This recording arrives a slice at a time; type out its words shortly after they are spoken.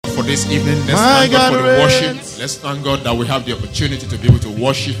for this evening. Let's thank God for the worship. Let's thank God that we have the opportunity to be able to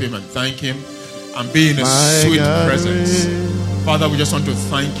worship Him and thank Him and be in His sweet presence. Father, we just want to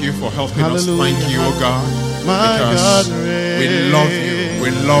thank you for helping us. Thank you, oh God, because we love you. We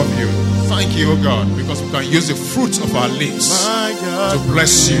love you. Thank you, oh God, because we can use the fruits of our lips to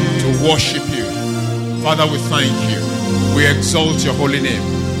bless you, to worship you. Father, we thank you. We exalt your holy name.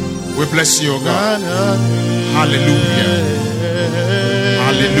 We bless you, oh God. Hallelujah.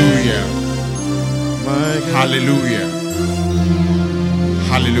 Hallelujah. Hallelujah.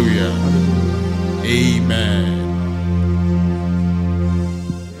 Hallelujah. Amen.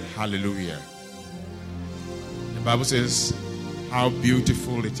 Hallelujah. The Bible says, how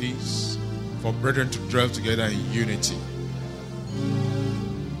beautiful it is for brethren to dwell together in unity.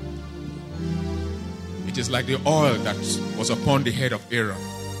 It is like the oil that was upon the head of Aaron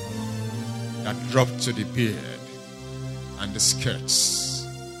that dropped to the beard and the skirts.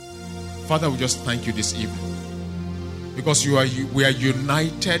 Father, we just thank you this evening because we are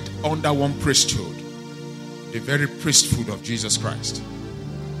united under one priesthood, the very priesthood of Jesus Christ.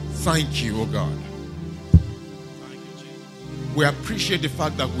 Thank you, oh God. Thank you, Jesus. We appreciate the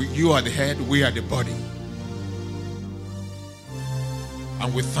fact that you are the head, we are the body.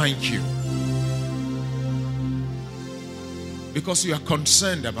 And we thank you because you are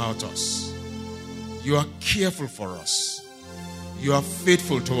concerned about us. You are careful for us. You are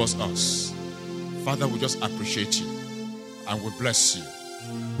faithful towards us. Father, we just appreciate you and we bless you.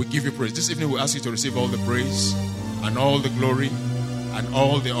 We give you praise. This evening we ask you to receive all the praise and all the glory and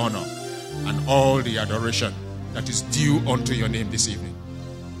all the honor and all the adoration that is due unto your name this evening.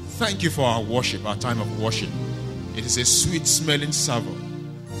 Thank you for our worship, our time of worship. It is a sweet smelling savour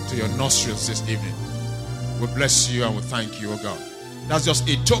to your nostrils this evening. We bless you and we thank you, oh God. That's just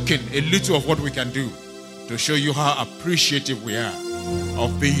a token, a little of what we can do to show you how appreciative we are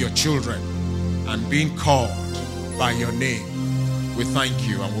of being your children and being called by your name. We thank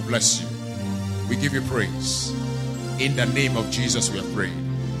you and we bless you. We give you praise. In the name of Jesus we have prayed.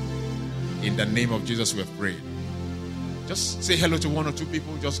 In the name of Jesus we have prayed. Just say hello to one or two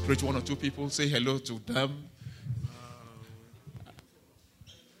people. Just greet one or two people. Say hello to them.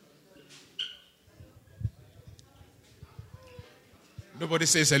 Nobody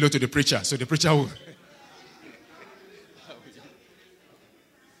says hello to the preacher, so the preacher will.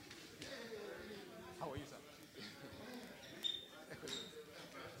 How are you, sir?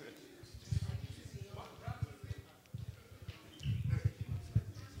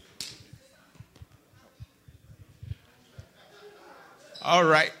 All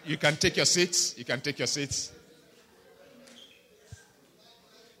right, you can take your seats. You can take your seats.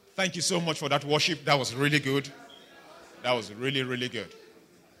 Thank you so much for that worship. That was really good. That was really, really good.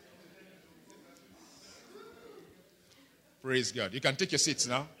 Praise God. You can take your seats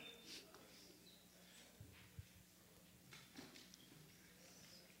now.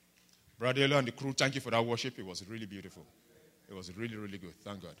 Brother Elo and the crew, thank you for that worship. It was really beautiful. It was really, really good.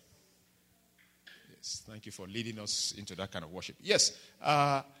 Thank God. Yes, thank you for leading us into that kind of worship. Yes,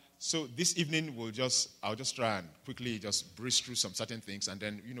 so this evening I'll just try and quickly just breeze through some certain things, and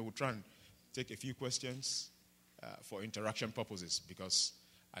then, we'll try and take a few questions for interaction purposes, because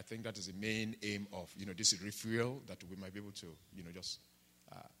I think that is the main aim of, this refuel, that we might be able to, just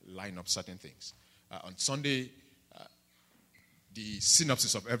line up certain things. On Sunday, the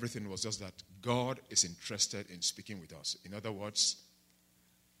synopsis of everything was just that God is interested in speaking with us. In other words,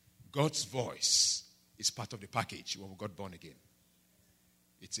 God's voice is part of the package when we got born again.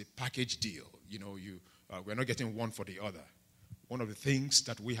 It's a package deal. We're not getting one for the other. One of the things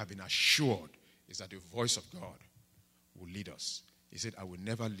that we have been assured is that the voice of God will lead us. He said, I will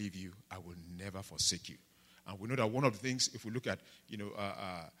never leave you. I will never forsake you. And we know that one of the things, if we look at,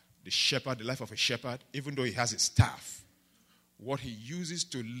 the shepherd, the life of a shepherd, even though he has a staff, what he uses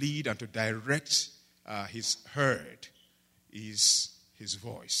to lead and to direct his herd is his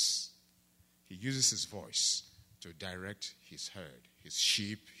voice. He uses his voice to direct his herd, his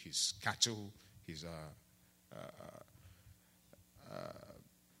sheep, his cattle, his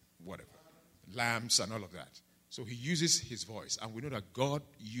lambs and all of that. So he uses his voice. And we know that God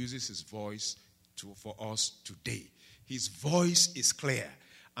uses his voice for us today. His voice is clear.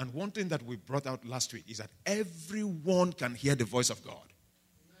 And one thing that we brought out last week is that everyone can hear the voice of God.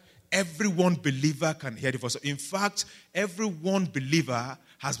 Every one believer can hear the voice. In fact, every one believer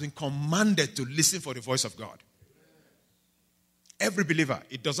has been commanded to listen for the voice of God. Every believer.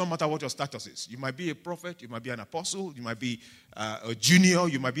 It doesn't matter what your status is. You might be a prophet, you might be an apostle, you might be a junior,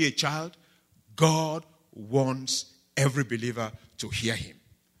 you might be a child. God wants every believer to hear him.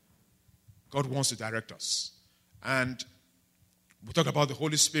 God wants to direct us. And We talk about the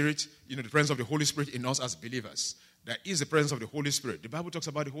Holy Spirit, the presence of the Holy Spirit in us as believers. There is the presence of the Holy Spirit. The Bible talks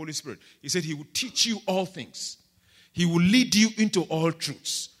about the Holy Spirit. He said he will teach you all things. He will lead you into all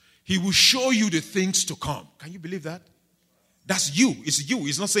truths. He will show you the things to come. Can you believe that? That's you. It's you.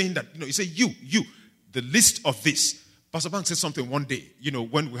 He's not saying that. He said you. The list of this. Pastor Bank said something one day,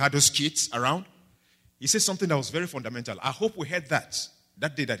 when we had those kids around. He said something that was very fundamental. I hope we heard that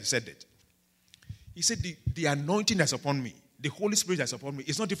day that he said it. He said the anointing that's upon me, the Holy Spirit that's upon me,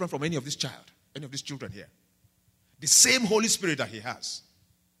 is not different from any of these children here. The same Holy Spirit that he has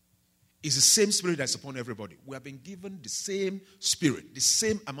is the same Spirit that's upon everybody. We have been given the same Spirit, the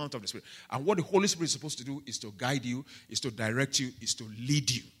same amount of the Spirit. And what the Holy Spirit is supposed to do is to guide you, is to direct you, is to lead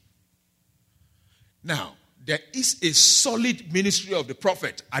you. Now, there is a solid ministry of the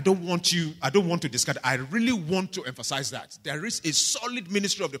prophet. I don't want to discard it. I really want to emphasize that. There is a solid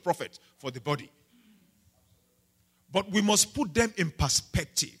ministry of the prophet for the body. But we must put them in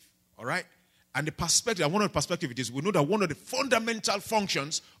perspective, all right? And the perspective, one of the perspective it is, we know that one of the fundamental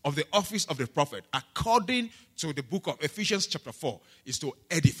functions of the office of the prophet, according to the book of Ephesians chapter 4, is to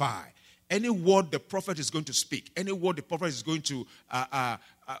edify. Any word the prophet is going to speak, any word the prophet is going to,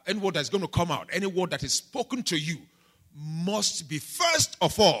 any word that's going to come out, any word that is spoken to you, must be first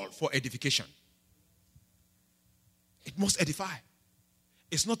of all for edification. It must edify.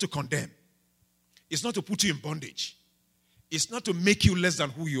 It's not to condemn. It's not to put you in bondage. It's not to make you less than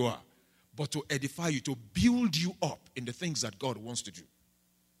who you are, but to edify you, to build you up in the things that God wants to do.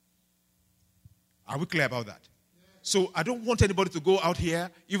 Are we clear about that? So I don't want anybody to go out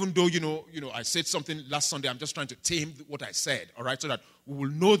here, even though, I said something last Sunday. I'm just trying to tame what I said, all right, so that we will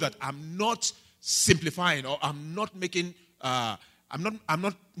know that I'm not simplifying or I'm not making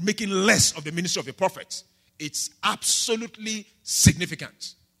less of the ministry of the prophet. It's absolutely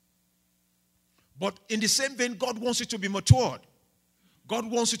significant. But in the same vein, God wants you to be matured. God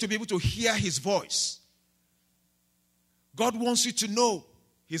wants you to be able to hear his voice. God wants you to know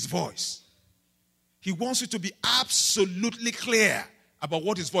his voice. He wants you to be absolutely clear about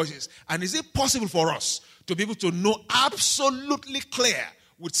what his voice is. And is it possible for us to be able to know absolutely clear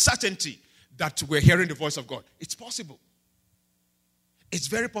with certainty that we're hearing the voice of God? It's possible. It's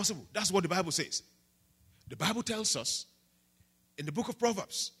very possible. That's what the Bible says. The Bible tells us in the book of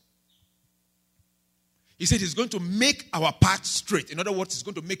Proverbs, he said he's going to make our path straight. In other words, he's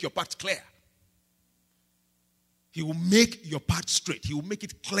going to make your path clear. He will make your path straight. He will make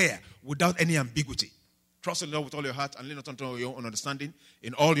it clear without any ambiguity. Trust in the Lord with all your heart and lean not unto your own understanding.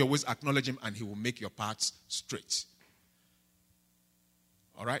 In all your ways acknowledge him and he will make your paths straight.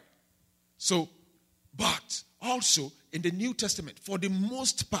 All right? So, but also in the New Testament, for the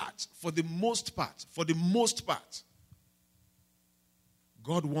most part,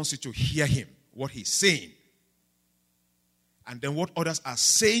 God wants you to hear him, what he's saying. And then what others are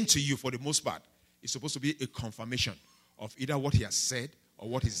saying to you for the most part is supposed to be a confirmation of either what he has said or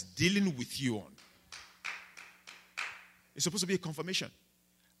what he's dealing with you on. It's supposed to be a confirmation.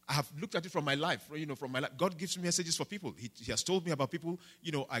 I have looked at it from my life. God gives me messages for people. He has told me about people.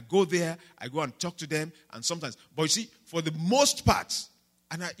 I go there, I go and talk to them, and sometimes. But you see, for the most part,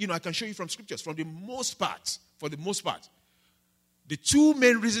 and I can show you from scriptures, for the most part, the two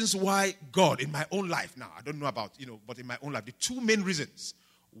main reasons why God, in my own life now, I don't know about, but in my own life, the two main reasons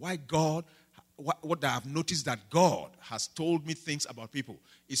why God, what I have noticed that God has told me things about people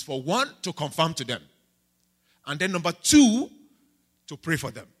is for one, to confirm to them. And then number two, to pray for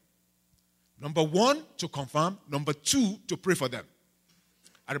them. Number one, to confirm. Number two, to pray for them.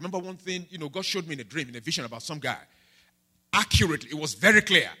 I remember one thing, God showed me in a dream, in a vision about some guy. Accurately, it was very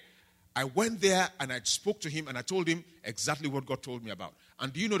clear. I went there and I spoke to him and I told him exactly what God told me about.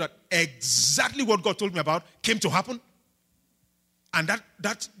 And do you know that exactly what God told me about came to happen? And that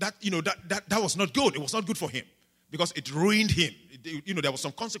was not good. It was not good for him because it ruined him. There were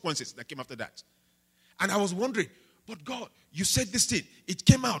some consequences that came after that. And I was wondering, but God, you said this thing. It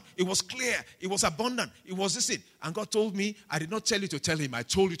came out. It was clear. It was abundant. It was this thing. And God told me, I did not tell you to tell him. I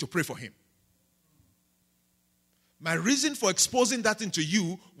told you to pray for him. My reason for exposing that into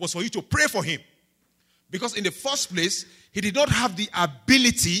you was for you to pray for him. Because in the first place, he did not have the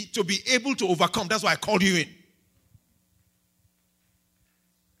ability to be able to overcome. That's why I called you in.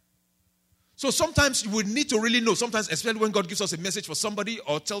 So sometimes you would need to really know. Sometimes, especially when God gives us a message for somebody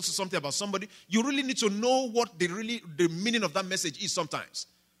or tells us something about somebody, you really need to know what the meaning of that message is sometimes.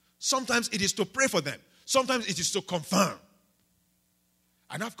 Sometimes it is to pray for them. Sometimes it is to confirm.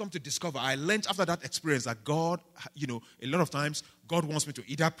 And I've come to discover, I learned after that experience that God, a lot of times, God wants me to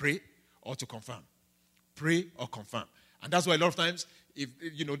either pray or to confirm. Pray or confirm. And that's why a lot of times, if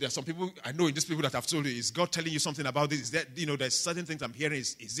there are some people, I know in these people that I've told you, is God telling you something about this? Is that, there's certain things I'm hearing.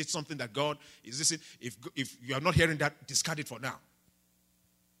 Is it something that God, is this it? If you are not hearing that, discard it for now.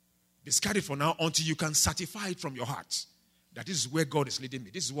 Discard it for now until you can certify it from your heart. That this is where God is leading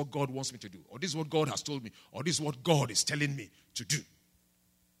me. This is what God wants me to do. Or this is what God has told me. Or this is what God is telling me to do.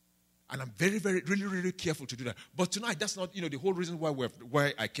 And I'm very, very, really, really careful to do that. But tonight, that's not, the whole reason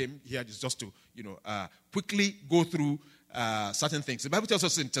why I came here is just to, quickly go through certain things. The Bible tells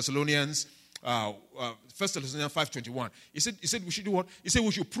us in Thessalonians, 1 Thessalonians 5:21, he said we should do what? He said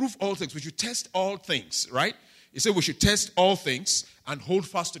we should prove all things. We should test all things, right? He said we should test all things and hold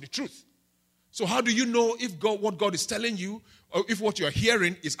fast to the truth. So how do you know if what God is telling you, or if what you're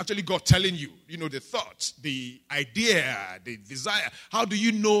hearing is actually God telling you? The thoughts, the idea, the desire. How do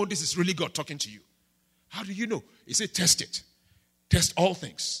you know this is really God talking to you? How do you know? He said test it. Test all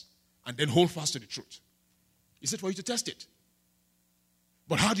things. And then hold fast to the truth. He said for you to test it.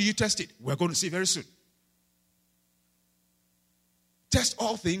 But how do you test it? We're going to see very soon. Test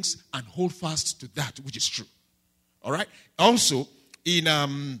all things and hold fast to that which is true. All right? Also, in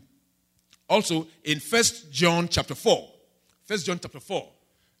 1 John chapter 4, 1 John chapter 4,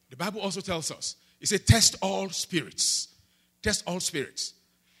 the Bible also tells us, it says, test all spirits. Test all spirits.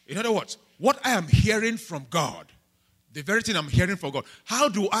 In other words, what I am hearing from God, the very thing I'm hearing from God, how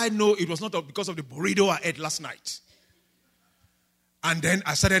do I know it was not because of the burrito I ate last night? And then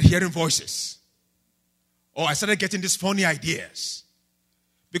I started hearing voices. Or I started getting these funny ideas.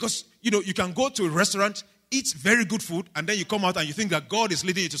 Because, you can go to a restaurant, eat very good food, and then you come out and you think that God is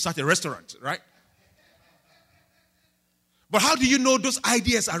leading you to start a restaurant, right? But how do you know those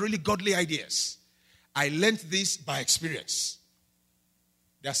ideas are really godly ideas? I learned this by experience.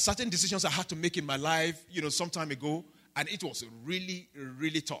 There are certain decisions I had to make in my life, some time ago, and it was really,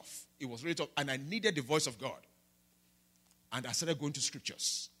 really tough. It was really tough, and I needed the voice of God. And I started going to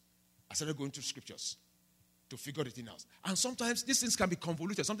scriptures. To figure the thing out. And sometimes these things can be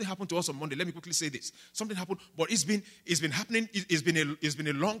convoluted. Something happened to us on Monday. Let me quickly say this. Something happened, but it's been happening. It's been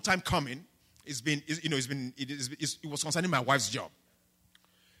a long time coming. It was concerning my wife's job.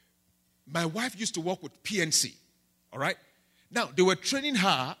 My wife used to work with PNC. All right. Now they were training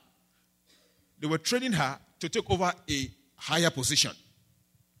her to take over a higher position.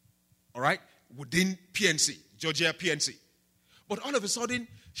 All right, within PNC, Georgia PNC. But all of a sudden,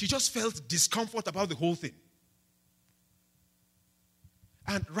 she just felt discomfort about the whole thing.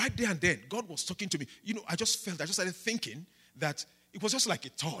 And right there and then, God was talking to me. I just started thinking that it was just like a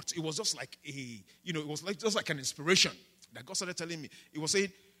thought. It was just like just like an inspiration that God started telling me. It was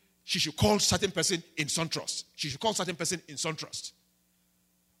saying she should call certain person in SunTrust. She should call certain person in SunTrust.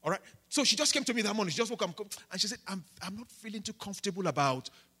 All right? So she just came to me that morning. She just woke up and she said, I'm not feeling too comfortable about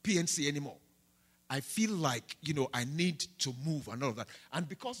PNC anymore. I feel like, I need to move and all of that. And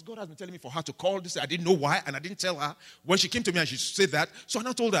because God has been telling me for her to call this, I didn't know why, and I didn't tell her. When she came to me and she said that, so I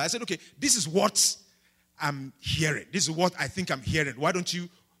now told her, I said, okay, this is what I'm hearing. This is what I think I'm hearing. Why don't you,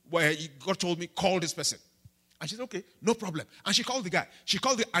 God told me, call this person. And she said, okay, no problem. And she called the guy.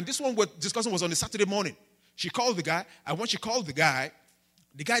 And this one we're discussing was on a Saturday morning. She called the guy, and when she called the guy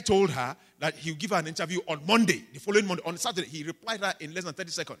told her that he'll give her an interview on Monday, the following Monday. On Saturday, he replied her in less than 30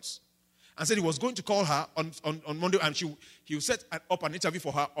 seconds. And said he was going to call her on Monday, and he will set up an interview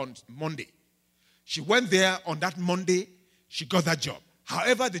for her on Monday. She went there on that Monday. She got that job.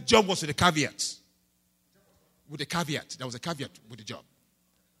 However, the job was with a caveat. There was a caveat with the job.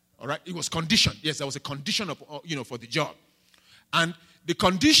 All right? It was conditioned. Yes, there was a condition for the job. And the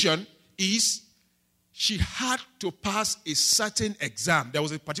condition is she had to pass a certain exam. There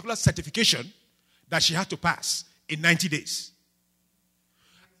was a particular certification that she had to pass in 90 days.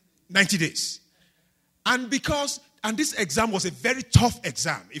 90 days. And this exam was a very tough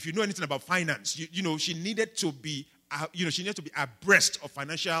exam. If you know anything about finance, she needed to be abreast of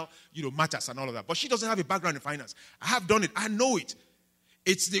financial, matters and all of that. But she doesn't have a background in finance. I have done it. I know it.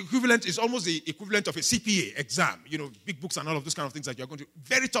 It's almost the equivalent of a CPA exam, big books and all of those kind of things that you're going to.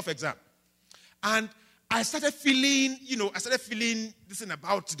 Very tough exam. And I started feeling this thing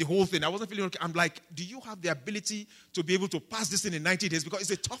about the whole thing. I wasn't feeling okay. I'm like, do you have the ability to be able to pass this thing in 90 days? Because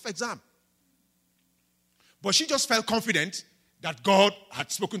it's a tough exam. But she just felt confident that God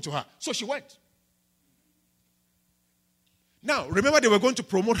had spoken to her. So she went. Now, remember they were going to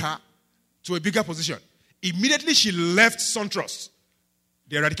promote her to a bigger position. Immediately she left SunTrust.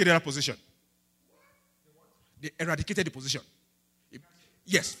 They eradicated her position. They eradicated the position.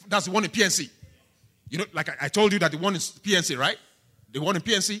 Yes, that's the one in PNC. Like I told you that the one in PNC, right? The one in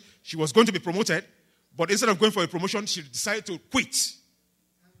PNC, she was going to be promoted, but instead of going for a promotion, she decided to quit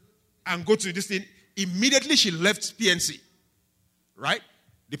and go to this thing immediately she left PNC, right?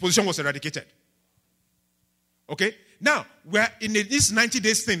 The position was eradicated. Okay? Now, we're in this 90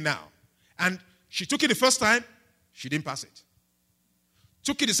 days thing now. And she took it the first time, she didn't pass it.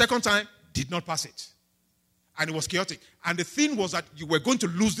 Took it the second time, did not pass it. And it was chaotic. And the thing was that you were going to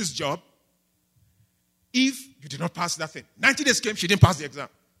lose this job if you did not pass that thing. 90 days came, she didn't pass the exam.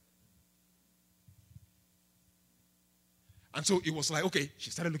 And so it was like, okay,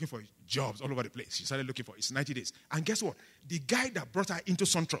 she started looking for jobs all over the place. She started looking for, it's 90 days. And guess what? The guy that brought her into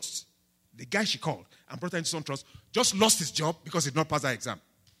SunTrust, the guy she called and brought her into SunTrust, just lost his job because he did not pass that exam.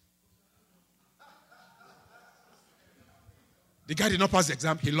 The guy did not pass the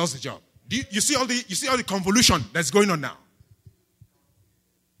exam, he lost the job. You see all the convolution that's going on now.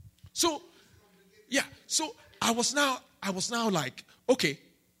 So, yeah, so I was now like, okay,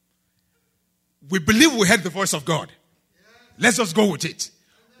 we believe we heard the voice of God. Let's just go with it.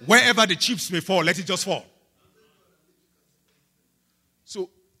 Wherever the chips may fall, let it just fall. So,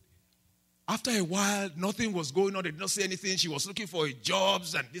 after a while, nothing was going on. They did not say anything. She was looking for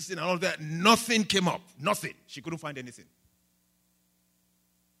jobs and this thing and all that. Nothing came up. Nothing. She couldn't find anything.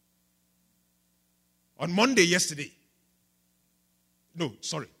 On Monday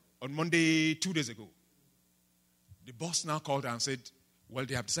on Monday 2 days ago, the boss now called her and said, well,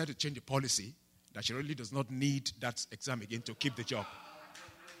 they have decided to change the policy that she really does not need that exam again to keep the job.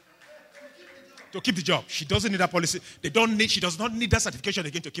 To keep the job. She doesn't need that policy. She does not need that certification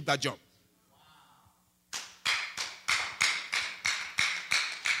again to keep that job.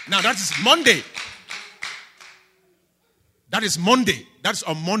 Now that is Monday. That is Monday. That's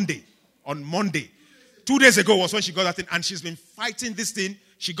on Monday. On Monday. 2 days ago was when she got that thing, and she's been fighting this thing.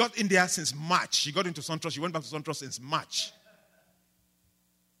 She got in there since March. She got into SunTrust. She went back to SunTrust since March.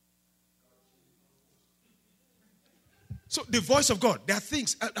 So the voice of God, there are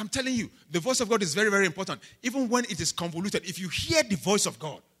things, I'm telling you, the voice of God is very, very important. Even when it is convoluted, if you hear the voice of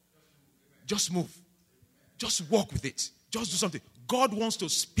God, just move. Just walk with it. Just do something. God wants to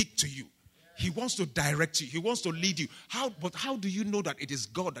speak to you. He wants to direct you. He wants to lead you. But how do you know that it is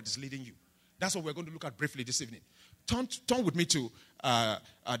God that is leading you? That's what we're going to look at briefly this evening. Turn with me to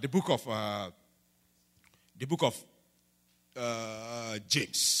the book of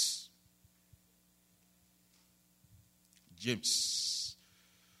James. James.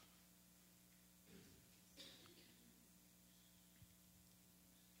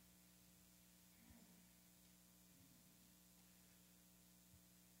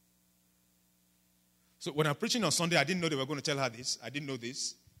 So when I'm preaching on Sunday, I didn't know they were going to tell her this. I didn't know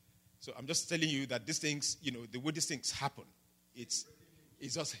this. So I'm just telling you that these things, the way these things happen, it's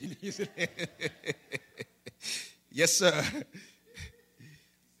just... Yes, sir.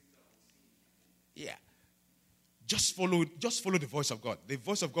 Yeah. Just follow the voice of God. The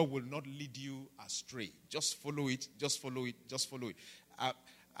voice of God will not lead you astray. Just follow it. Just follow it. Just follow it.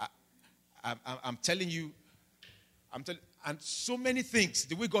 I'm telling you, and so many things,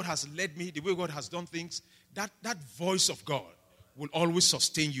 the way God has led me, the way God has done things, that voice of God will always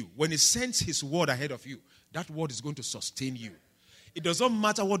sustain you. When He sends His word ahead of you, that word is going to sustain you. It doesn't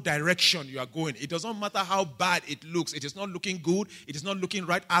matter what direction you are going. It doesn't matter how bad it looks. It is not looking good. It is not looking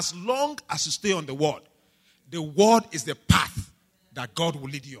right. As long as you stay on the word. The word is the path that God will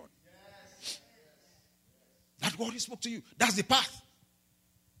lead you on. That word He spoke to you. That's the path.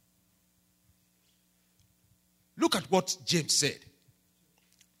 Look at what James said.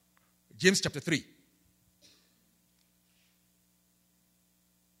 James chapter 3.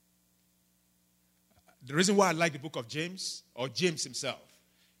 The reason why I like the book of James, or James himself,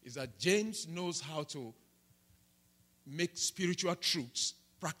 is that James knows how to make spiritual truths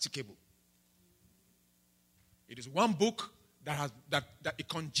practicable. It is one book that it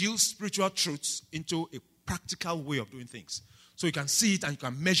congeals spiritual truths into a practical way of doing things. So you can see it and you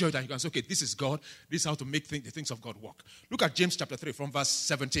can measure it and you can say, okay, this is God. This is how to make the things of God work. Look at James chapter 3 from verse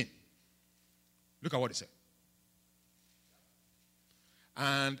 17. Look at what it said.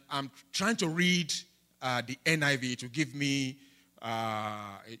 And I'm trying to read the NIV to give me, the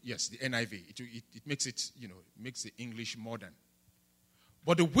NIV. It makes it, makes the English modern.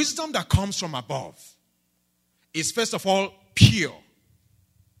 But the wisdom that comes from above is first of all pure.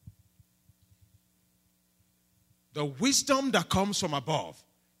 The wisdom that comes from above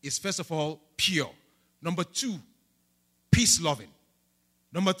is first of all pure. Number 2, peace-loving.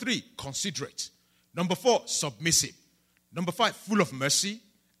 Number 3, considerate. Number 4, submissive. Number 5, full of mercy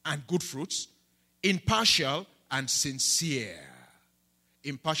and good fruits. Impartial and sincere.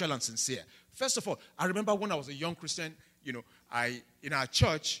 Impartial and sincere. First of all, I remember when I was a young Christian, in our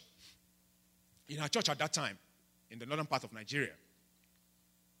church at that time, in the northern part of Nigeria,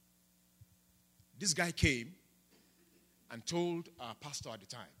 this guy came and told our pastor at the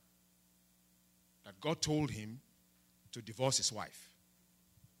time that God told him to divorce his wife.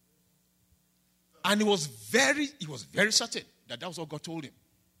 And he was very certain that that was what God told him.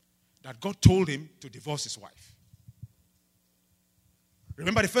 That God told him to divorce his wife.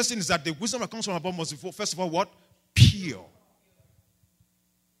 Remember, the first thing is that the wisdom that comes from above must be, first of all, what? Pure.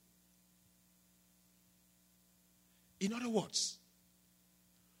 In other words,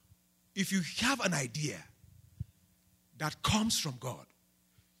 if you have an idea that comes from God,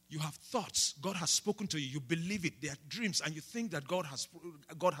 you have thoughts, God has spoken to you, you believe it, they are dreams, and you think that God has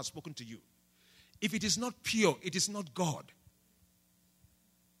spoken to you. If it is not pure, it is not God.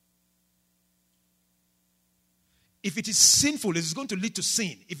 If it is sinful, it is going to lead to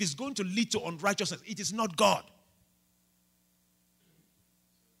sin. If it's going to lead to unrighteousness, it is not God.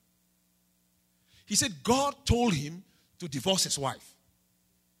 He said God told him to divorce his wife.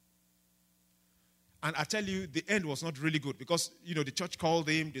 And I tell you, the end was not really good because, the church called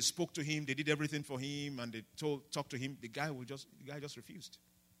him, they spoke to him, they did everything for him, and they talked to him. The guy just refused.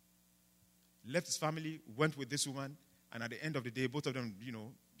 Left his family, went with this woman, and at the end of the day, both of them,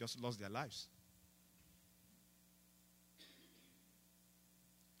 just lost their lives.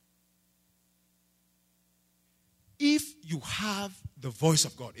 If you have the voice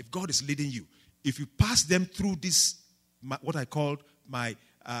of God, if God is leading you, if you pass them through this, what I called my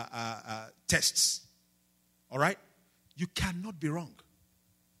tests, all right, you cannot be wrong.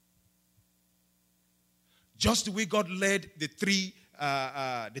 Just the way God led the three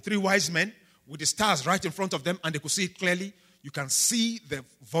wise men with the stars right in front of them, and they could see it clearly. You can see the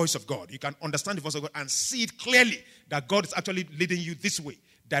voice of God. You can understand the voice of God and see it clearly that God is actually leading you this way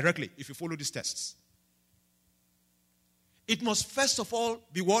directly if you follow these tests. It must first of all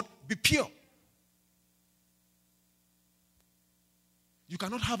be what? Be pure. You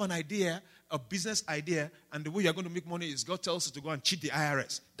cannot have an idea, a business idea, and the way you're going to make money is God tells you to go and cheat the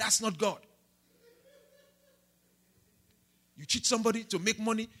IRS. That's not God. You cheat somebody to make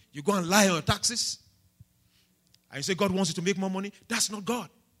money, you go and lie on your taxes, and you say God wants you to make more money. That's not God.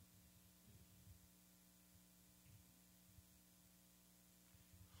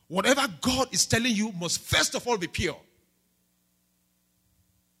 Whatever God is telling you must first of all be pure.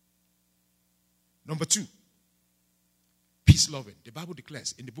 Number 2, peace loving. The Bible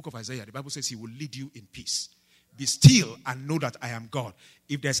declares in the book of Isaiah, the Bible says he will lead you in peace. Be still and know that I am God.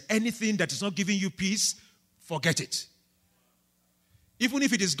 If there's anything that is not giving you peace, forget it. Even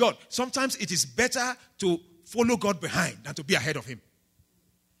if it is God, sometimes it is better to follow God behind than to be ahead of him.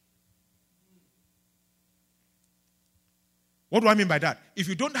 What do I mean by that? If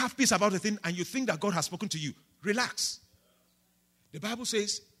you don't have peace about a thing and you think that God has spoken to you, relax. The Bible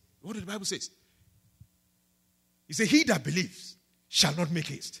says, what did the Bible say? He said, he that believes shall not make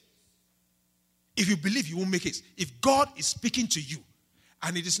haste. If you believe, you won't make haste. If God is speaking to you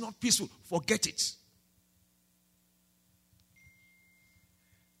and it is not peaceful, forget it.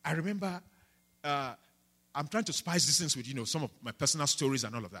 I remember, I'm trying to spice these things with, some of my personal stories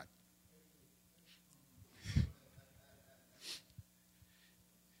and all of that.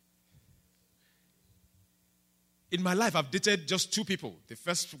 In my life, I've dated just 2 people. The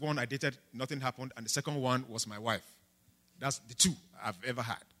first one I dated, nothing happened, and the second one was my wife. That's the 2 I've ever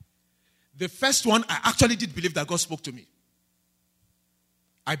had. The first one, I actually did believe that God spoke to me.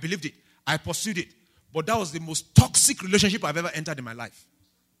 I believed it. I pursued it. But that was the most toxic relationship I've ever entered in my life.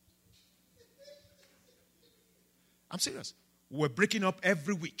 I'm serious. We're breaking up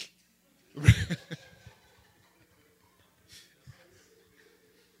every week.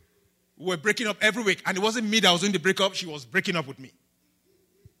 We're breaking up every week. And it wasn't me that was doing the breakup. She was breaking up with me.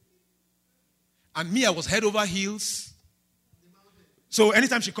 And me, I was head over heels. So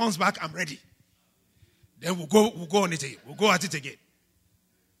anytime she comes back, I'm ready. Then we'll go on it again. We'll go at it again.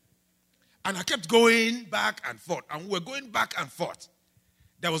 And I kept going back and forth. And we were going back and forth.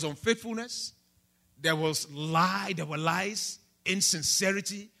 There was unfaithfulness. There were lies,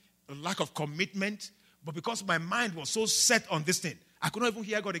 insincerity, a lack of commitment. But because my mind was so set on this thing, I could not even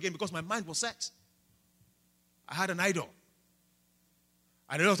hear God again because my mind was set. I had an idol.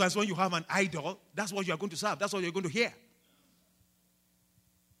 And a lot of times when you have an idol, that's what you are going to serve. That's what you're going to hear.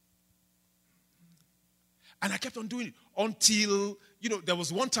 And I kept on doing it until, there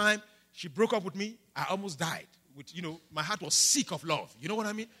was one time she broke up with me. I almost died. My heart was sick of love. You know what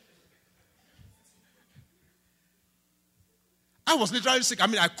I mean? I was literally sick.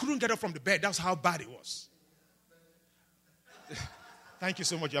 I couldn't get up from the bed. That's how bad it was. Thank you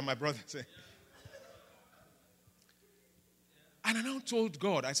so much. You're my brother. And I now told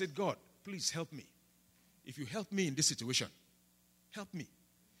God, I said, God, please help me. If you help me in this situation, help me.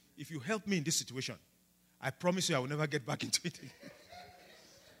 if you help me in this situation, I promise you I will never get back into it.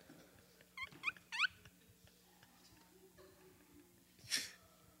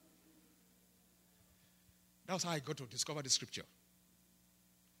 That's how I got to discover the scripture.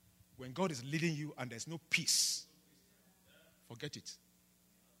 When God is leading you and there's no peace, forget it.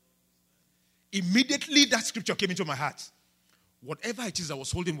 Immediately that scripture came into my heart. Whatever it is I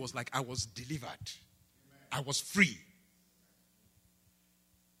was holding was like I was delivered. I was free.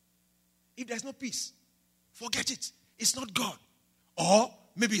 If there's no peace, forget it. It's not God. Or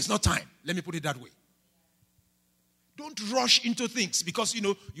maybe it's not time. Let me put it that way. Don't rush into things because,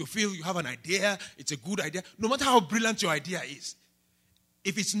 you feel you have an idea. It's a good idea. No matter how brilliant your idea is,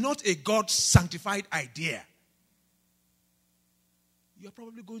 if it's not a God-sanctified idea, it's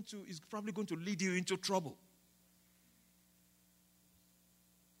probably going to lead you into trouble.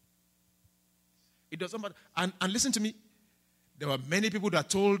 It doesn't matter. And listen to me. There were many people that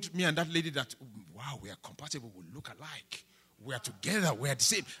told me and that lady that, wow, we are compatible. We look alike. We are together. We are the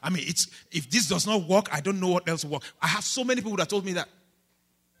same. I mean, if this does not work, I don't know what else will work. I have so many people that told me that.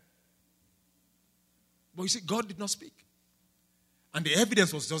 But you see, God did not speak. And the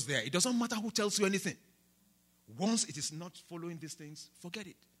evidence was just there. It doesn't matter who tells you anything. Once it is not following these things, forget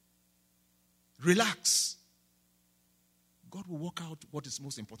it. Relax. God will work out what is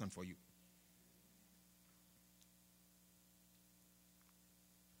most important for you.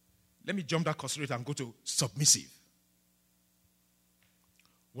 Let me jump that course rate and go to submissive.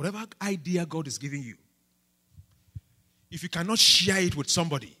 Whatever idea God is giving you, if you cannot share it with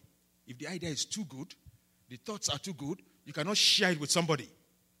somebody, if the idea is too good, the thoughts are too good, you cannot share it with somebody,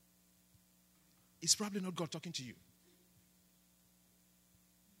 it's probably not God talking to you.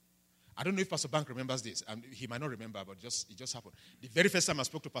 I don't know if Pastor Bank remembers this. He might not remember, but it just happened. The very first time I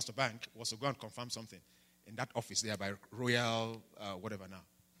spoke to Pastor Bank was to go and confirm something in that office there by Royal, whatever now.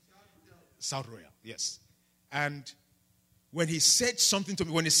 South Royal, yes. And when he said something to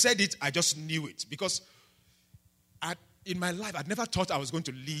me, when he said it, I just knew it. Because in my life, I'd never thought I was going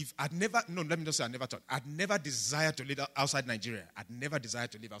to leave. Let me just say I never thought. I'd never desired to live outside Nigeria. I'd never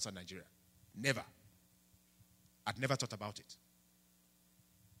desired to live outside Nigeria. Never. I'd never thought about it.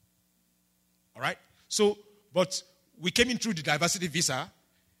 All right? So, but we came in through the diversity visa.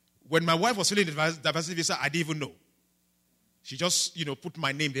 When my wife was filling the diversity visa, I didn't even know. She just, put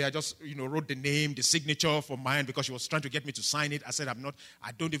my name there. I just, wrote the name, the signature for mine because she was trying to get me to sign it. I said, I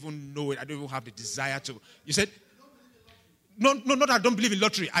don't even know it. I don't even have the desire to. You said, no, not I don't believe in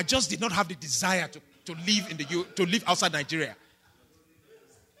lottery. I just did not have the desire to live outside Nigeria.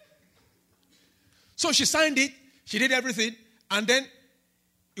 So she signed it. She did everything. And then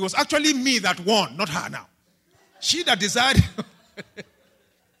it was actually me that won, not her now. She that desired.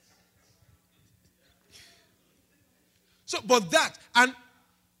 So, but that, and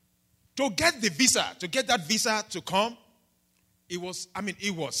to get that visa to come, it was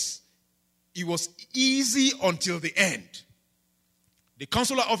easy until the end. The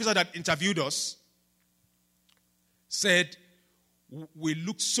consular officer that interviewed us said, we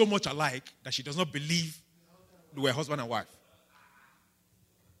look so much alike that she does not believe we were husband and wife.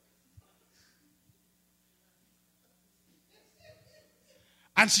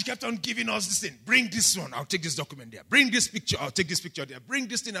 And she kept on giving us this thing. Bring this one, I'll take this document there. Bring this picture, I'll take this picture there. Bring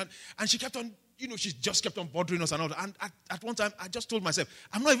this thing. And she kept on, she just kept on bothering us and all that. And at one time, I just told myself,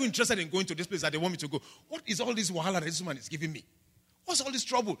 I'm not even interested in going to this place that they want me to go. What is all this wahala that this woman is giving me? What's all this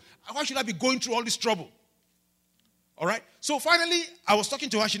trouble? Why should I be going through all this trouble? All right? So finally, I was talking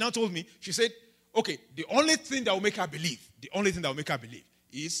to her. She now told me, she said, okay, the only thing that will make her believe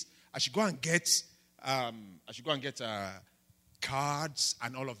is I should go and get cards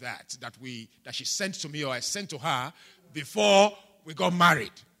and all of that she sent to me or I sent to her before we got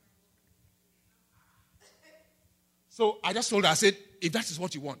married. So I just told her, I said, if that is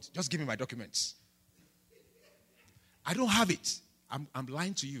what you want, just give me my documents. I don't have it. I'm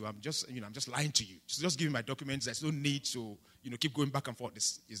lying to you. I'm just lying to you. Just give me my documents. There's no need to, keep going back and forth.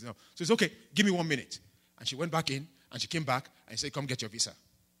 So it's okay. Give me 1 minute. And she went back in and she came back and said, come get your visa.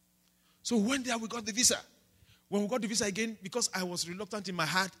 So we went there, we got the visa. When we got the visa again, because I was reluctant in my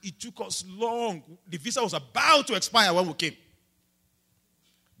heart, it took us long. The visa was about to expire when we came.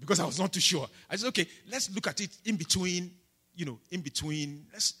 Because I was not too sure. I said, okay, let's look at it in between.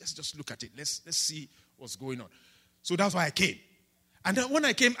 Let's just look at it. Let's see what's going on. So that's why I came. And then when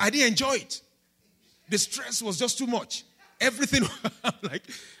I came, I didn't enjoy it. The stress was just too much. Everything, I'm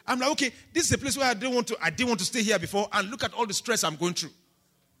like, okay, this is a place where I didn't want to stay here before, and look at all the stress I'm going through.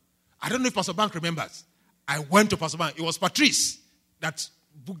 I don't know if Pastor Bank remembers. I went to Pastor Bank. It was Patrice that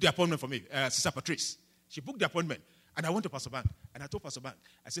booked the appointment for me, Sister Patrice. She booked the appointment, and I went to Pastor Bank. And I told Pastor Bank,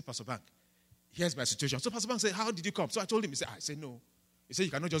 I said, Pastor Bank, here's my situation. So Pastor Bank said, how did you come? So I told him, I said, no. He said,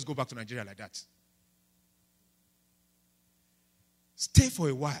 you cannot just go back to Nigeria like that. Stay for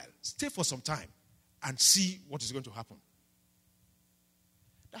a while. Stay for some time and see what is going to happen.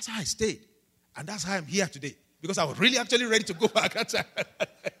 That's how I stayed. And that's how I'm here today. Because I was really actually ready to go back.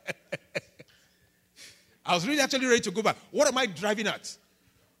 I was really actually ready to go back. What am I driving at?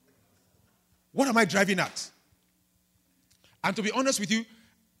 What am I driving at? And to be honest with you,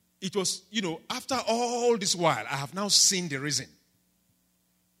 it was, after all this while, I have now seen the reason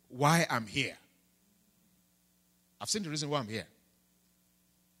why I'm here. I've seen the reason why I'm here.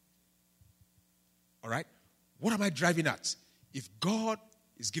 All right? What am I driving at? If God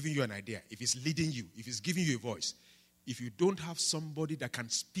is giving you an idea, if He's leading you, if He's giving you a voice, if you don't have somebody that can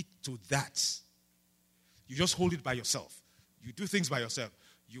speak to that, you just hold it by yourself. You do things by yourself.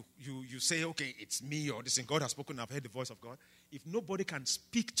 You say, okay, it's me or this, and God has spoken, I've heard the voice of God. If nobody can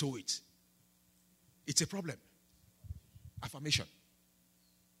speak to it, it's a problem. Affirmation.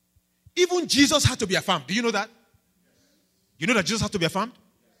 Even Jesus had to be affirmed. Do you know that? You know that Jesus had to be affirmed?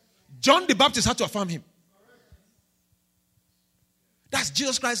 John the Baptist had to affirm him. That's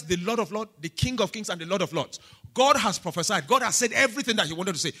Jesus Christ, the Lord of Lords, the King of Kings, and the Lord of Lords. God has prophesied. God has said everything that He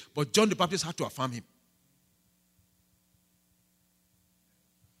wanted to say. But John the Baptist had to affirm him.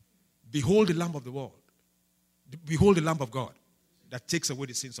 Behold the Lamb of the world. Behold the Lamb of God that takes away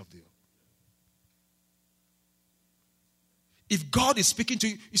the sins of the earth. If God is speaking to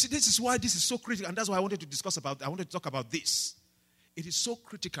you, you see, this is why this is so critical, and that's why I wanted to talk about this. It is so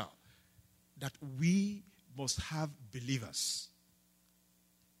critical that we must have believers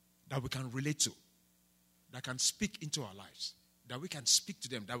that we can relate to, that can speak into our lives, that we can speak to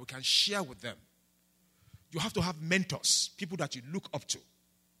them, that we can share with them. You have to have mentors, people that you look up to.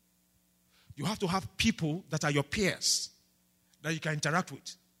 You have to have people that are your peers, that you can interact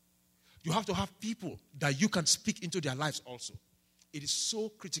with. You have to have people that you can speak into their lives also. It is so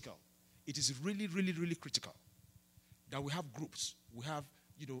critical. It is really, really, really critical that we have groups. We have,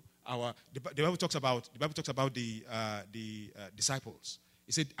 the Bible talks about the disciples.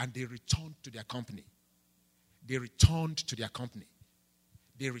 It said, and they returned to their company. They returned to their company.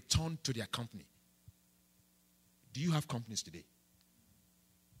 They returned to their company. Do you have companies today?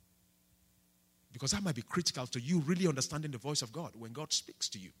 Because that might be critical to you really understanding the voice of God when God speaks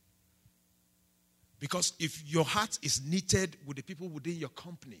to you. Because if your heart is knitted with the people within your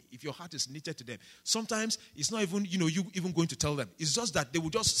company, if your heart is knitted to them, sometimes it's not even, you even going to tell them. It's just that they will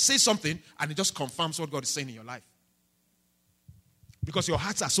just say something and it just confirms what God is saying in your life. Because your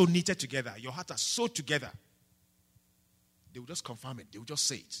hearts are so knitted together. Your hearts are so together. They will just confirm it. They will just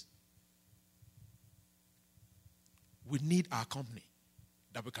say it. We need our company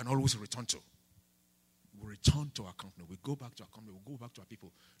that we can always return to. We return to our company. We go back to our company. We go back to our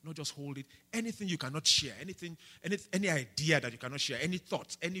people. Not just hold it. Anything you cannot share, any idea that you cannot share, any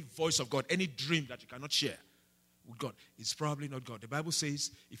thought, any voice of God, any dream that you cannot share with God, it's probably not God. The Bible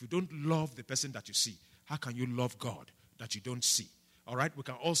says, if you don't love the person that you see, how can you love God that you don't see? All right? We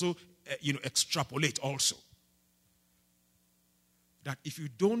can also, extrapolate also. That if you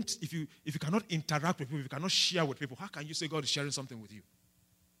cannot interact with people, if you cannot share with people, how can you say God is sharing something with you?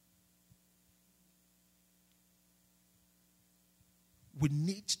 We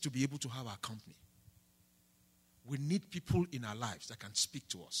need to be able to have our company. We need people in our lives that can speak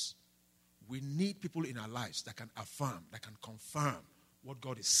to us. We need people in our lives that can affirm, that can confirm what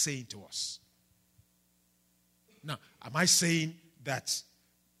God is saying to us. Now, am I saying that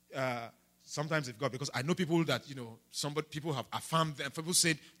sometimes if God, because I know people that, people have affirmed them, people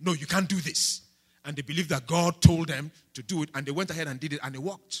said, no, you can't do this. And they believe that God told them to do it, and they went ahead and did it, and it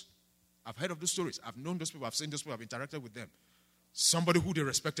worked. I've heard of those stories. I've known those people. I've seen those people. I've interacted with them. Somebody who they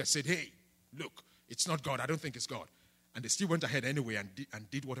respected said, hey, look, it's not God. I don't think it's God. And they still went ahead anyway and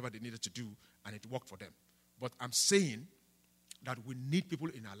did whatever they needed to do, and it worked for them. But I'm saying that we need people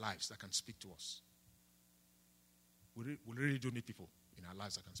in our lives that can speak to us. We really do need people in our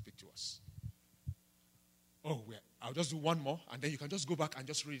lives that can speak to us. I'll just do one more, and then you can just go back and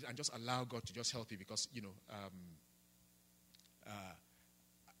just read and just allow God to just help you because,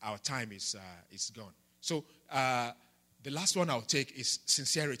 our time is gone. So, the last one I'll take is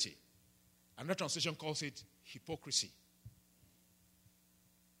sincerity. Another translation calls it hypocrisy.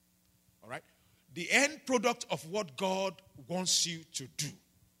 All right? The end product of what God wants you to do,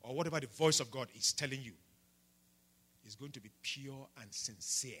 or whatever the voice of God is telling you, is going to be pure and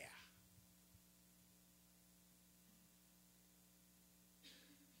sincere.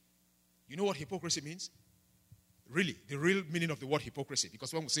 You know what hypocrisy means? Really, the real meaning of the word hypocrisy.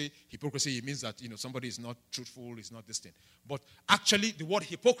 Because when we say hypocrisy, it means that, somebody is not truthful, is not this thing. But actually, the word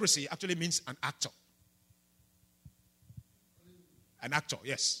hypocrisy actually means an actor. An actor,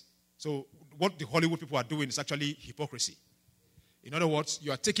 yes. So what the Hollywood people are doing is actually hypocrisy. In other words,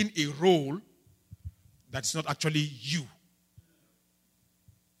 you are taking a role that's not actually you.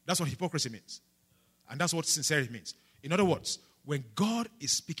 That's what hypocrisy means. And that's what sincerity means. In other words, when God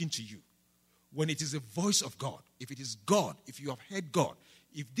is speaking to you, when it is the voice of God, if it is God, if you have heard God,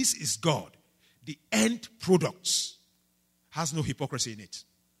 if this is God, the end product has no hypocrisy in it.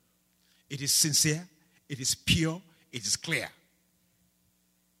 It is sincere, it is pure, it is clear.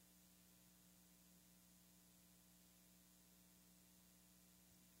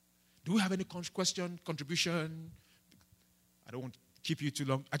 Do we have any question, contribution? I don't want to keep you too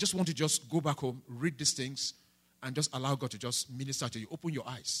long. I just want to just go back home, read these things, and just allow God to just minister to you. Open your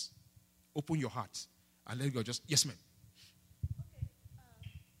eyes. Open your heart. And let God just... Yes, ma'am.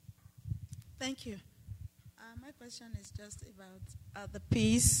 Okay. Thank you. My question is just about the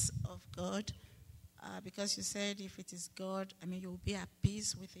peace of God. Because you said if it is God, you'll be at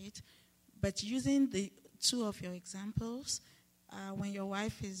peace with it. But using the two of your examples, when your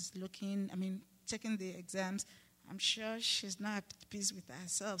wife is taking the exams, I'm sure she's not at peace with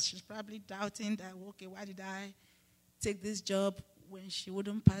herself. She's probably doubting that, okay, why did I take this job when she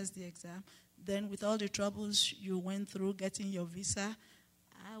wouldn't pass the exam? Then with all the troubles you went through getting your visa,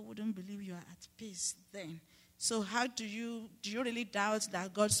 I wouldn't believe you are at peace then. So how do you really doubt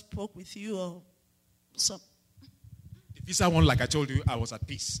that God spoke with you or so? The visa one, like I told you, I was at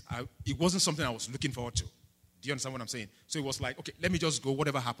peace. It wasn't something I was looking forward to. Do you understand what I'm saying? So it was like, okay, let me just go.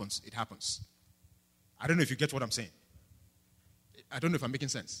 Whatever happens, it happens. I don't know if you get what I'm saying. I don't know if I'm making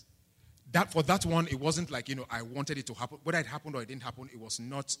sense. For that one, it wasn't like, I wanted it to happen. Whether it happened or it didn't happen, it was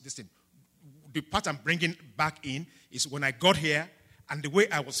not this thing. The part I'm bringing back in is when I got here and the way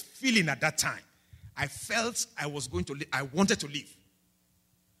I was feeling at that time, I felt I was going to leave. I wanted to leave.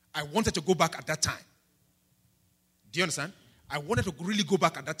 I wanted to go back at that time. Do you understand? I wanted to really go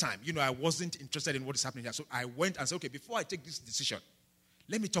back at that time. I wasn't interested in what is happening here. So I went and said, okay, before I take this decision,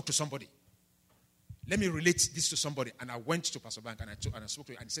 let me talk to somebody. Let me relate this to somebody. And I went to Pastor Bank and I spoke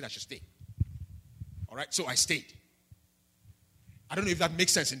to him and he said I should stay. All right, so I stayed. I don't know if that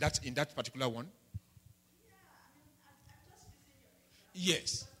makes sense in that particular one.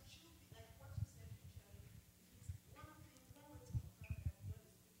 Yes.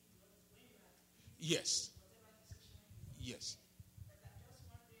 Yes. Yes.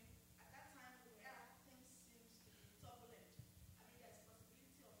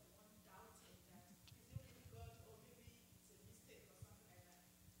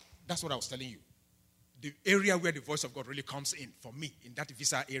 That's what I was telling you. The area where the voice of God really comes in for me, in that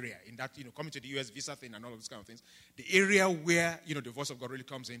visa area, in that, coming to the US visa thing and all of those kind of things, the area where, the voice of God really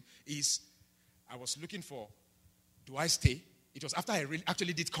comes in is, I was looking for, do I stay? It was after I really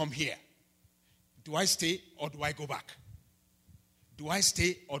actually did come here. Do I stay or do I go back? Do I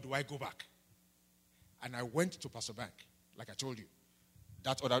stay or do I go back? And I went to Pastor Bank, like I told you.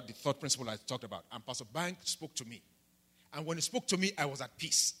 The third principle I talked about. And Pastor Bank spoke to me. And when he spoke to me, I was at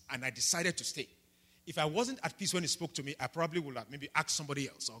peace. And I decided to stay. If I wasn't at peace when he spoke to me, I probably would have maybe asked somebody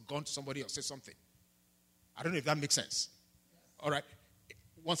else or gone to somebody else, say something. I don't know if that makes sense. All right.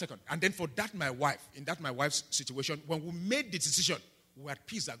 1 second. And then for that, my wife's situation, when we made the decision, we were at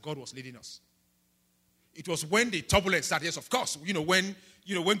peace that God was leading us. It was when the turbulence started. Yes, of course. When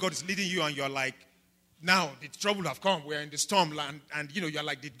God is leading you and you're like, now the trouble have come. We're in the storm land, and you're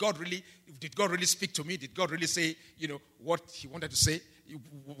like, did God really speak to me? Did God really say, what He wanted to say?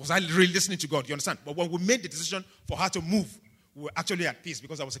 Was I really listening to God? You understand? But when we made the decision for her to move, we were actually at peace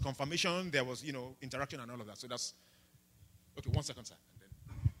because there was a confirmation, there was interaction and all of that. So that's okay. 1 second, sir.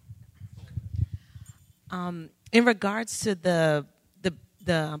 In regards to the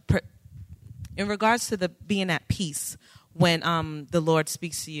being at peace when the Lord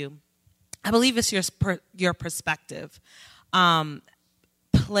speaks to you, I believe it's your perspective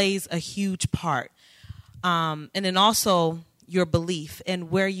plays a huge part, and then also your belief and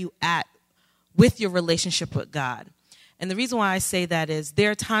where you at with your relationship with God. And the reason why I say that is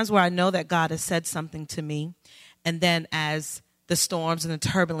there are times where I know that God has said something to me, and then as the storms and the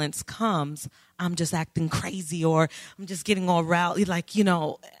turbulence comes, I'm just acting crazy or I'm just getting all rowdy,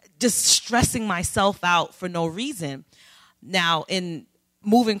 just stressing myself out for no reason. Now, in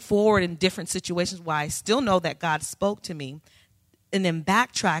moving forward in different situations where I still know that God spoke to me, and then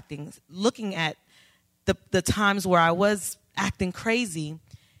backtracking, looking at the times where I was acting crazy,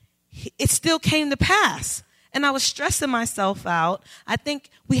 it still came to pass. And I was stressing myself out. I think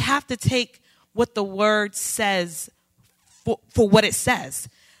we have to take what the word says for what it says.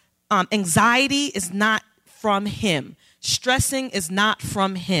 Anxiety is not from him. Stressing is not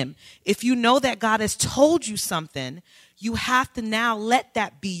from him. If you know that God has told you something, you have to now let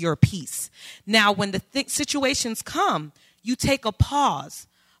that be your peace. Now, when the situations come, you take a pause.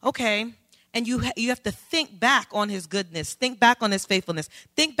 Okay. And you have to think back on his goodness. Think back on his faithfulness.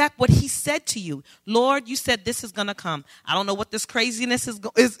 Think back what he said to you. Lord, you said this is going to come. I don't know what this craziness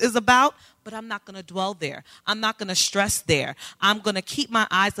is about, but I'm not going to dwell there. I'm not going to stress there. I'm going to keep my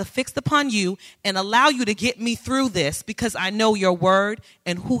eyes fixed upon you and allow you to get me through this because I know your word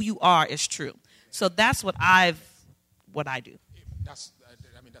and who you are is true. So that's what I do. That's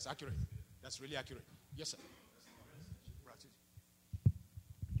accurate. That's really accurate. Yes, sir.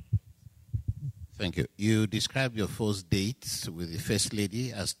 Thank you. You described your first dates with the First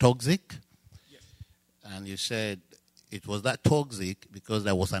Lady as toxic. Yes. And you said it was that toxic because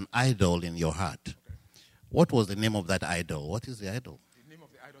there was an idol in your heart. Okay. What was the name of that idol? What is the idol? The name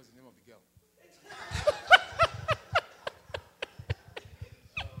of the idol is the name of the girl.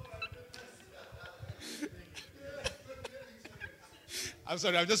 I'm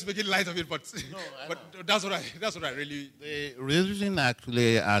sorry, I'm just making light of it, but that's what I really. The reason I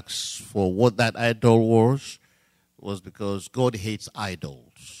actually asked for what that idol was because God hates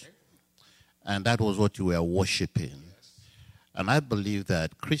idols. Okay. And that was what you were worshiping. Yes. And I believe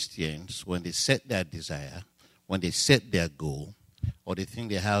that Christians, when they set their desire, when they set their goal, or they think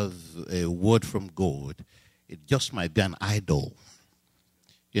they have a word from God, it just might be an idol.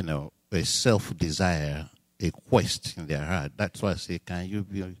 You know, a self-desire, a quest in their heart. That's why I say, can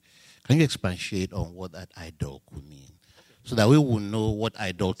you expatiate on what that idol could mean? Okay. So that we will know what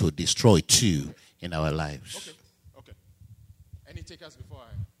idol to destroy too in our lives. Okay. Any takers before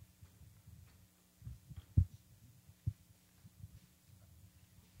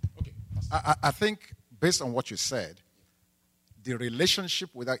Okay. I think based on what you said, the relationship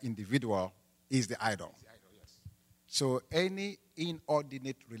with that individual is the idol. Yes. So any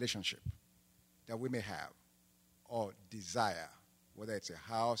inordinate relationship that we may have or desire, whether it's a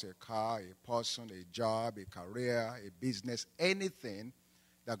house, a car, a person, a job, a career, a business, anything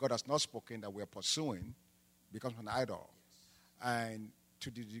that God has not spoken that we are pursuing becomes an idol. Yes. And to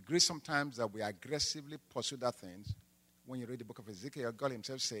the degree sometimes that we aggressively pursue that things, when you read the book of Ezekiel, God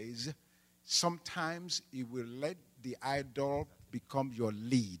himself says, sometimes he will let the idol become your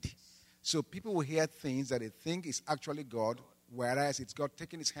lead. So people will hear things that they think is actually God, whereas it's God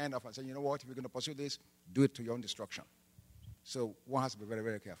taking his hand off and saying, you know what, if you're going to pursue this, do it to your own destruction. So one has to be very,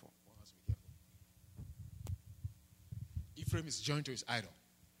 very careful. Ephraim is joined to his idol.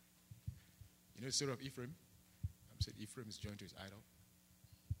 You know the story of Ephraim? I said Ephraim is joined to his idol.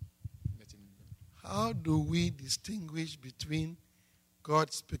 How do we distinguish between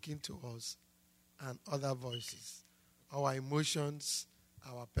God speaking to us and other voices? Our emotions,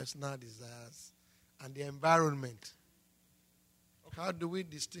 our personal desires, and the environment. Okay. How do we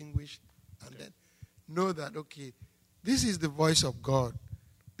distinguish and then know that, okay, this is the voice of God.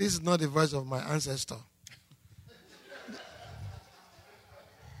 This is not the voice of my ancestor.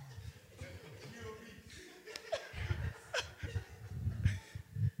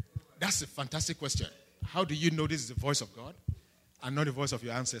 That's a fantastic question. How do you know this is the voice of God and not the voice of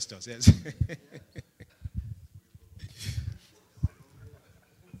your ancestors? Yes.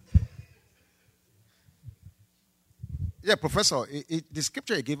 Yeah, Professor, the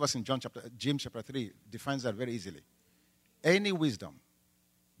scripture he gave us in James chapter 3 defines that very easily. Any wisdom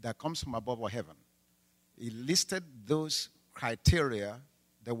that comes from above or heaven, he listed those criteria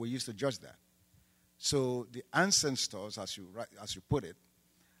that we use to judge that. So the ancestors, as you put it,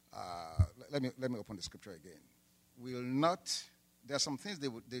 let me open the scripture again. Will not. There are some things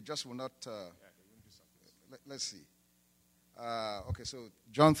they just will not. Let's see. Okay, so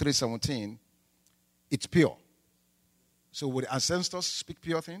John 3:17, it's pure. So would ancestors speak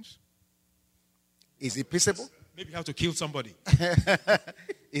pure things? Is it peaceable? Maybe you have to kill somebody.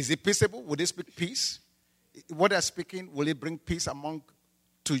 Is it peaceable? Would they speak peace? What they're speaking, will it bring peace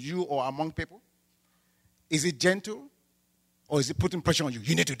to you or among people? Is it gentle? Or is it putting pressure on you?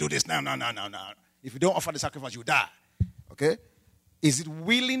 You need to do this now. If you don't offer the sacrifice, you die. Okay? Is it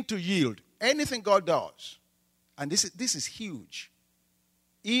willing to yield? Anything God does, and this is huge.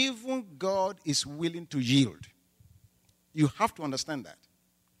 Even God is willing to yield. You have to understand that.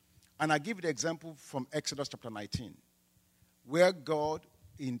 And I give you the example from Exodus chapter 19, where God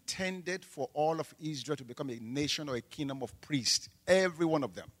intended for all of Israel to become a nation or a kingdom of priests, every one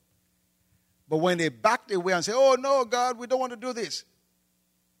of them. But when they backed away and said, oh, no, God, we don't want to do this.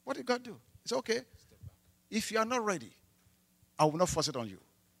 What did God do? It's okay. If you are not ready, I will not force it on you.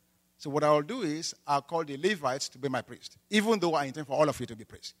 So what I'll do is I'll call the Levites to be my priest, even though I intend for all of you to be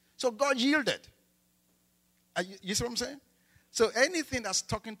priests. So God yielded. You see what I'm saying? So anything that's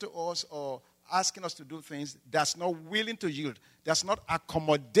talking to us or asking us to do things that's not willing to yield, that's not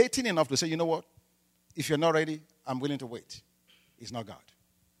accommodating enough to say, you know what, if you're not ready, I'm willing to wait. It's not God.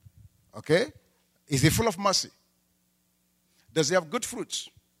 Okay? Is he full of mercy? Does he have good fruits?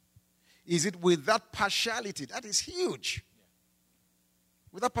 Is it without partiality? That is huge.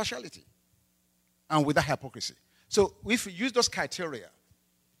 Without partiality. And without hypocrisy. So if you use those criteria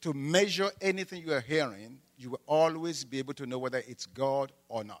to measure anything you are hearing, you will always be able to know whether it's God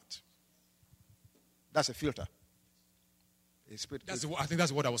or not. That's a filter. I think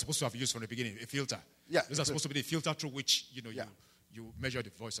that's what I was supposed to have used from the beginning, a filter. Yeah. Those are supposed to be the filter through which, you measure the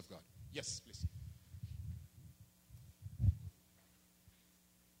voice of God. Yes, please.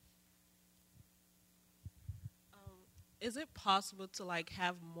 Is it possible to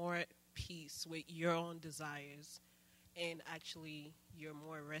have more peace with your own desires and actually you're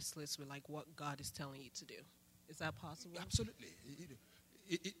more restless with what God is telling you to do? Is that possible? Absolutely.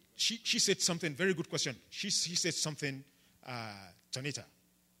 She said something, very good question. She said something, Tonita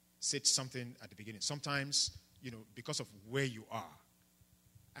said something at the beginning. Sometimes, because of where you are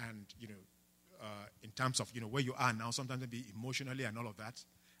and, in terms of, where you are now, sometimes maybe emotionally and all of that,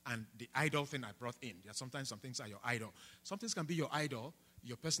 and the idol thing I brought in. Sometimes some things are your idol. Some things can be your idol,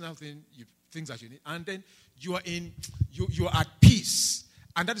 your personal thing, things that you need. And then you are at peace.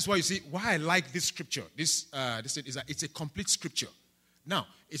 And that is why you see why I like this scripture. This thing is that it's a complete scripture. Now,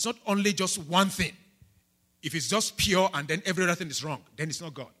 it's not only just one thing. If it's just pure and then every other thing is wrong, then it's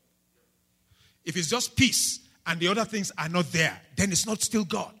not God. If it's just peace and the other things are not there, then it's not still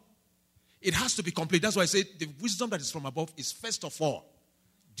God. It has to be complete. That's why I say the wisdom that is from above is first of all.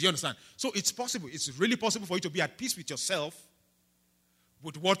 Do you understand? So it's possible. It's really possible for you to be at peace with yourself,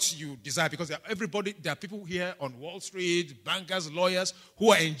 with what you desire. Because there are people here on Wall Street, bankers, lawyers,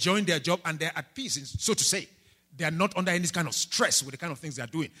 who are enjoying their job and they're at peace, so to say. They are not under any kind of stress with the kind of things they are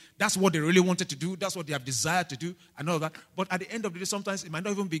doing. That's what they really wanted to do. That's what they have desired to do and all of that. But at the end of the day, sometimes it might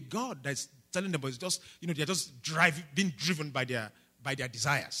not even be God that's telling them, but it's just, they're just being driven by their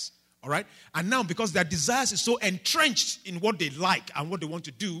desires. All right? And now, because their desires is so entrenched in what they like and what they want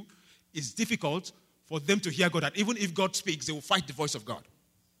to do, it's difficult for them to hear God. And even if God speaks, they will fight the voice of God.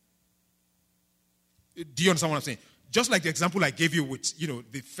 Do you understand what I'm saying? Just like the example I gave you with,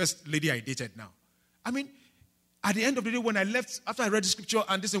 the first lady I dated now. I mean, at the end of the day, when I left, after I read the scripture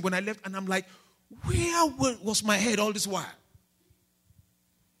and this, and when I left, and I'm like, where was my head all this while?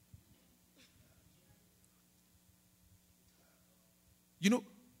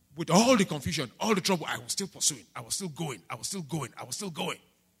 With all the confusion, all the trouble, I was still pursuing. I was still going.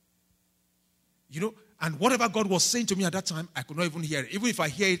 And whatever God was saying to me at that time, I could not even hear it. Even if I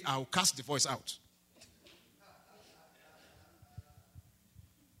hear it, I'll cast the voice out.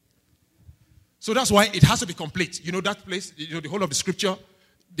 So that's why it has to be complete. That place, the whole of the scripture,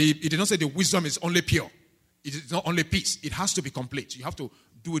 it did not say the wisdom is only pure. It is not only peace. It has to be complete. You have to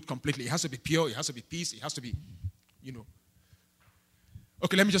do it completely. It has to be pure. It has to be peace. It has to be,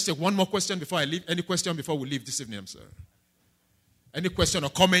 Okay, let me just take one more question before I leave. Any question before we leave this evening, sir? Any question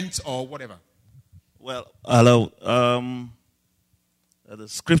or comment or whatever? Well, hello. The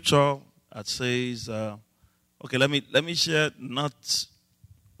scripture that says, okay, let me share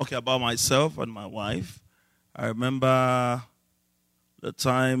about myself and my wife. I remember the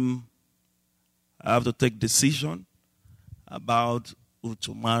time I have to take decision about who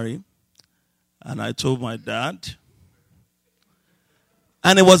to marry, and I told my dad.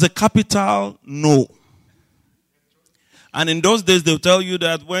 And it was a capital no. And in those days, they'll tell you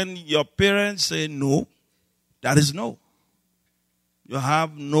that when your parents say no, that is no. You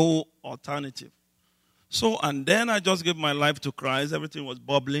have no alternative. So, and then I just gave my life to Christ. Everything was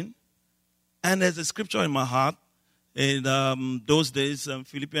bubbling. And there's a scripture in my heart in those days,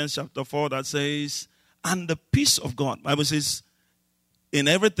 Philippians chapter 4, that says, and the peace of God. The Bible says, in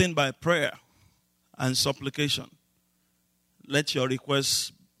everything by prayer and supplication, let your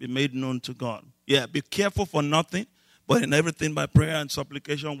requests be made known to God. Yeah, be careful for nothing, but in everything by prayer and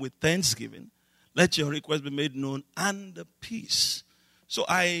supplication with thanksgiving, let your requests be made known, and the peace. So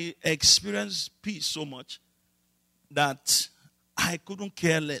I experienced peace so much that I couldn't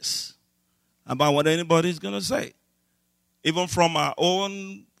care less about what anybody's going to say. Even from our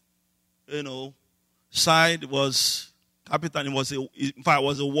own, side, it was capital. It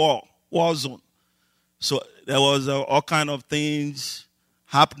was a war zone. So there was all kind of things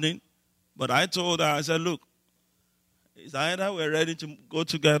happening. But I told her, I said, look, it's either we're ready to go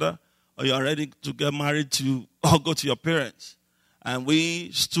together or you're ready to get married or go to your parents. And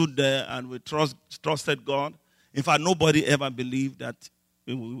we stood there and we trusted God. In fact, nobody ever believed that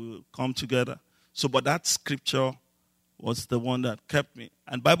we will come together. So, but that scripture was the one that kept me.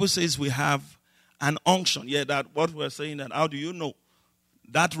 And Bible says we have an unction. Yeah, that what we're saying, that how do you know?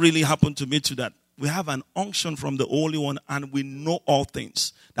 That really happened to me too, that we have an unction from the Holy One and we know all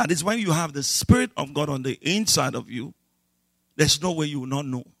things. That is when you have the Spirit of God on the inside of you, there's no way you will not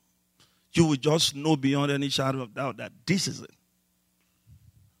know. You will just know beyond any shadow of doubt that this is it.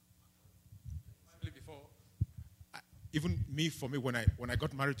 Even me, for me, when I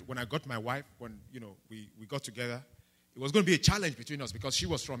got married, when I got my wife, when we got together, it was going to be a challenge between us because she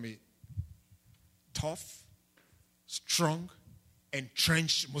was from a tough, strong,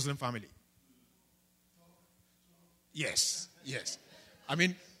 entrenched Muslim family. Yes. I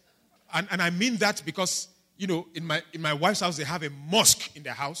mean, and I mean that because in my wife's house they have a mosque in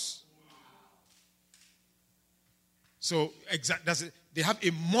their house. So they have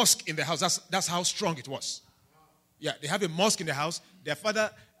a mosque in their house. That's how strong it was. Yeah, they have a mosque in the house. Her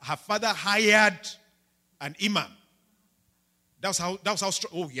father hired an imam. That's how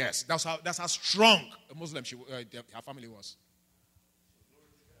strong. Oh yes, that's how strong a Muslim her family was.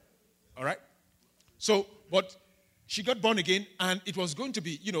 All right. So, but she got born again, and it was going to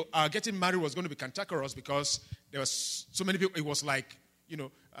be, getting married was going to be cantankerous because there was so many people. It was like,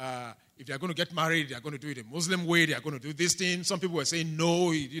 if they are going to get married, they are going to do it a Muslim way. They are going to do this thing. Some people were saying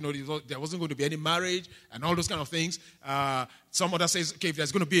no, there wasn't going to be any marriage and all those kind of things. Some other says, okay, if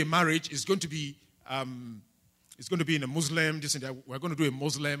there's going to be a marriage, it's going to be in a Muslim. This and that. We're going to do a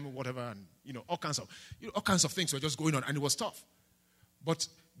Muslim, whatever, and all kinds of things were just going on, and it was tough. But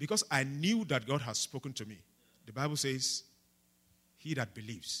because I knew that God has spoken to me, the Bible says, "He that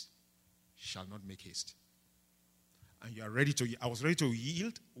believes shall not make haste." And I was ready to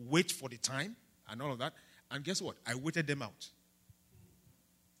yield, wait for the time, and all of that. And guess what? I waited them out.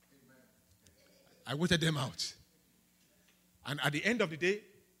 I waited them out. And at the end of the day,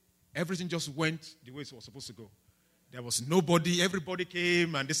 everything just went the way it was supposed to go. There was nobody, everybody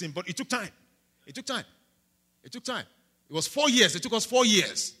came and this thing, but it took time. It took time. It was 4 years. It took us 4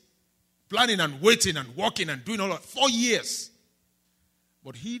 years. Planning and waiting and working and doing all that. 4 years.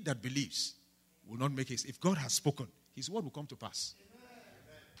 But he that believes will not make haste. If God has spoken, his word will come to pass.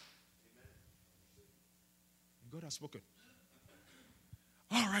 God has spoken.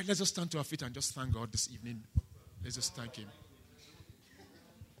 All right, let's just stand to our feet and just thank God this evening. Let's just thank him.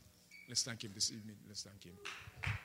 Let's thank him this evening. Let's thank him.